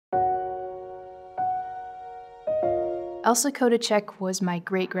Elsa Koditschek was my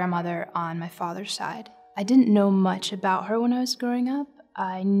great-grandmother on my father's side. I didn't know much about her when I was growing up.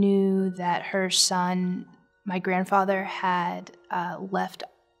 I knew that her son, my grandfather, had left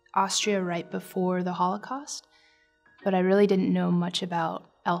Austria right before the Holocaust, but I really didn't know much about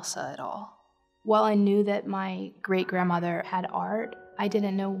Elsa at all. While I knew that my great-grandmother had art, I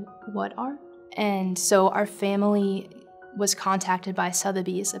didn't know what art. And so our family was contacted by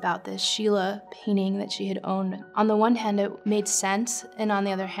Sotheby's about this Schiele painting that she had owned. On the one hand, it made sense, and on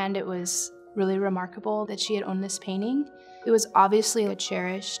the other hand, it was really remarkable that she had owned this painting. It was obviously a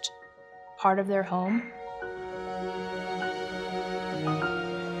cherished part of their home.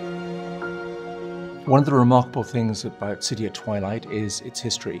 One of the remarkable things about City at Twilight is its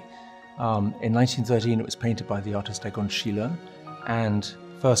history. In 1913, it was painted by the artist Egon Schiele, and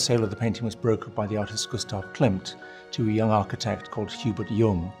first sale of the painting was brokered by the artist Gustav Klimt to a young architect called Hubert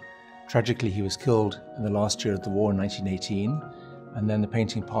Jung. Tragically, he was killed in the last year of the war in 1918, and then the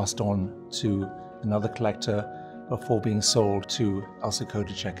painting passed on to another collector before being sold to Elsa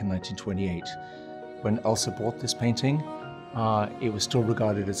Koditschek in 1928. When Elsa bought this painting, it was still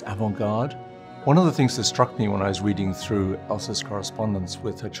regarded as avant-garde. One of the things that struck me when I was reading through Elsa's correspondence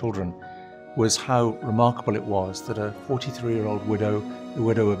with her children was how remarkable it was that a 43-year-old widow, the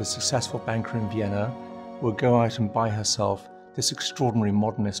widow of a successful banker in Vienna, would go out and buy herself this extraordinary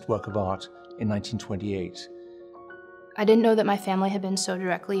modernist work of art in 1928. I didn't know that my family had been so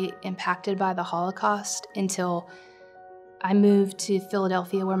directly impacted by the Holocaust until I moved to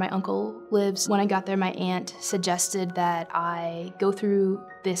Philadelphia, where my uncle lives. When I got there, my aunt suggested that I go through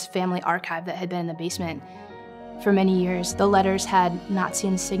this family archive that had been in the basement for many years. The letters had Nazi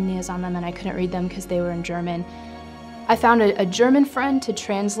insignias on them, and I couldn't read them because they were in German. I found a German friend to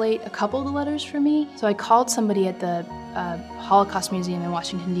translate a couple of the letters for me, so I called somebody at the Holocaust Museum in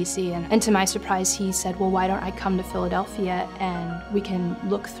Washington, D.C., and to my surprise, he said, well, why don't I come to Philadelphia and we can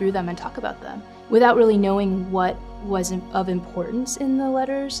look through them and talk about them. Without really knowing what was of importance in the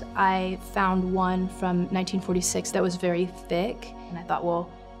letters, I found one from 1946 that was very thick, and I thought,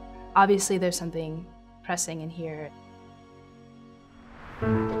 well, obviously there's something pressing in here.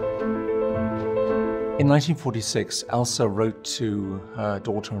 In 1946, Elsa wrote to her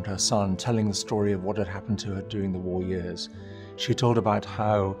daughter and her son, telling the story of what had happened to her during the war years. She told about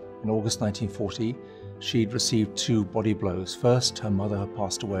how, in August 1940, she'd received 2 body blows. First, her mother had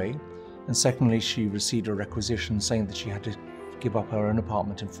passed away, and secondly, she received a requisition saying that she had to give up her own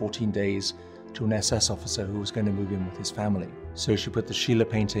apartment in 14 days to an SS officer who was going to move in with his family. So she put the Schiele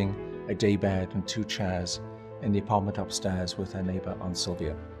painting, a daybed, and 2 chairs in the apartment upstairs with her neighbor, Aunt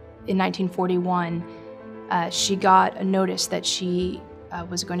Sylvia. In 1941, she got a notice that she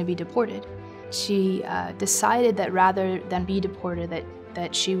was going to be deported. She decided that rather than be deported,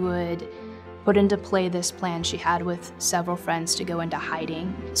 that she would put into play this plan she had with several friends to go into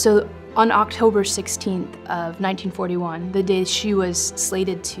hiding. So on October 16th of 1941, the day she was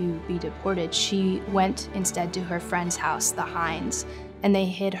slated to be deported, she went instead to her friend's house, the Hines, and they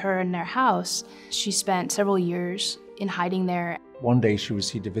hid her in their house. She spent several years in hiding there. One day she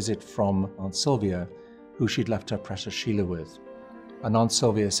received a visit from Aunt Sylvia, who she'd left her precious Schiele with. And Aunt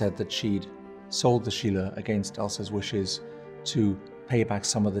Sylvia said that she'd sold the Schiele against Elsa's wishes to pay back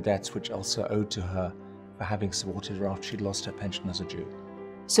some of the debts which Elsa owed to her for having supported her after she'd lost her pension as a Jew.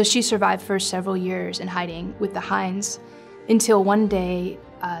 So she survived for several years in hiding with the Hines until one day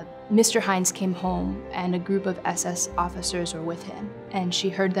Mr. Hines came home and a group of SS officers were with him. And she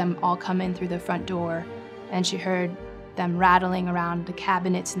heard them all come in through the front door, and she heard them rattling around the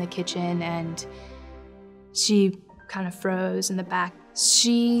cabinets in the kitchen, and she kind of froze in the back.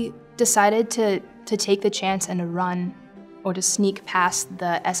 She decided to take the chance and to run or to sneak past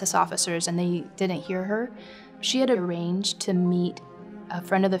the SS officers, and they didn't hear her. She had arranged to meet a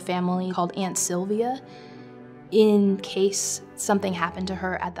friend of the family called Aunt Sylvia in case something happened to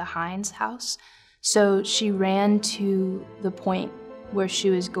her at the Hines house. So she ran to the point where she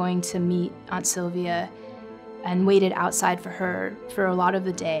was going to meet Aunt Sylvia and waited outside for her for a lot of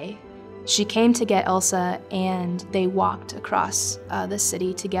the day. She came to get Elsa, and they walked across the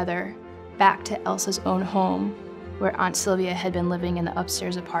city together back to Elsa's own home, where Aunt Sylvia had been living in the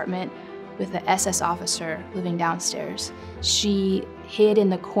upstairs apartment with the SS officer living downstairs. She hid in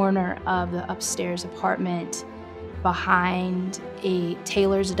the corner of the upstairs apartment behind a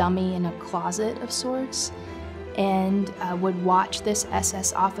tailor's dummy in a closet of sorts, and would watch this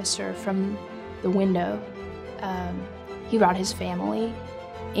SS officer from the window. He brought his family,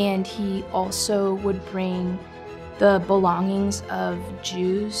 and he also would bring the belongings of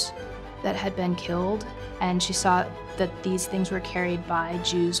Jews that had been killed, and she saw that these things were carried by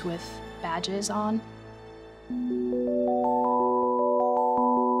Jews with badges on.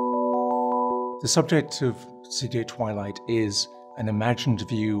 The subject of City at Twilight is an imagined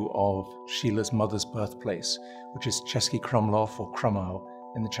view of Schiele's mother's birthplace, which is Český Krumlov or Krumau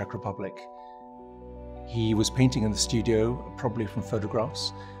in the Czech Republic. He was painting in the studio, probably from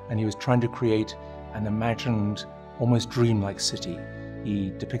photographs, and he was trying to create an imagined, almost dreamlike city.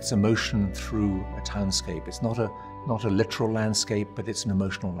 He depicts emotion through a townscape. It's not a literal landscape, but it's an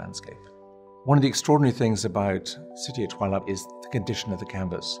emotional landscape. One of the extraordinary things about City at Twilight is the condition of the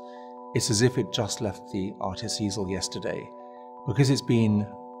canvas. It's as if it just left the artist's easel yesterday. Because it's been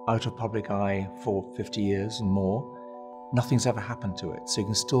out of public eye for 50 years and more, nothing's ever happened to it. So you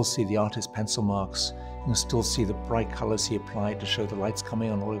can still see the artist's pencil marks, you can still see the bright colors he applied to show the lights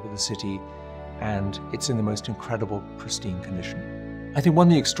coming on all over the city, and it's in the most incredible, pristine condition. I think one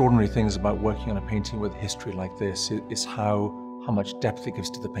of the extraordinary things about working on a painting with history like this is how much depth it gives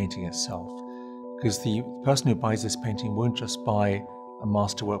to the painting itself. Because the person who buys this painting won't just buy a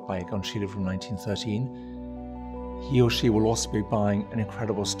masterwork by Egon Schiele from 1913. He or she will also be buying an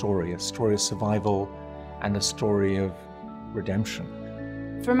incredible story, a story of survival and a story of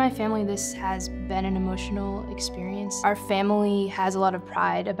redemption. For my family, this has been an emotional experience. Our family has a lot of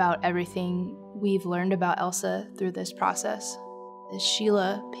pride about everything we've learned about Elsa through this process. The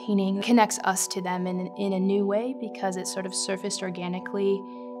Schiele painting connects us to them in a new way because it sort of surfaced organically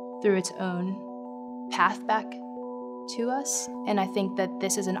through its own path back to us. And I think that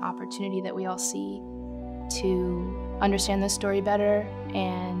this is an opportunity that we all see to understand this story better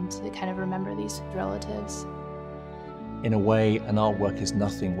and to kind of remember these relatives. In a way, an artwork is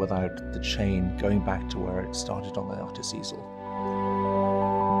nothing without the chain going back to where it started on the artist's easel.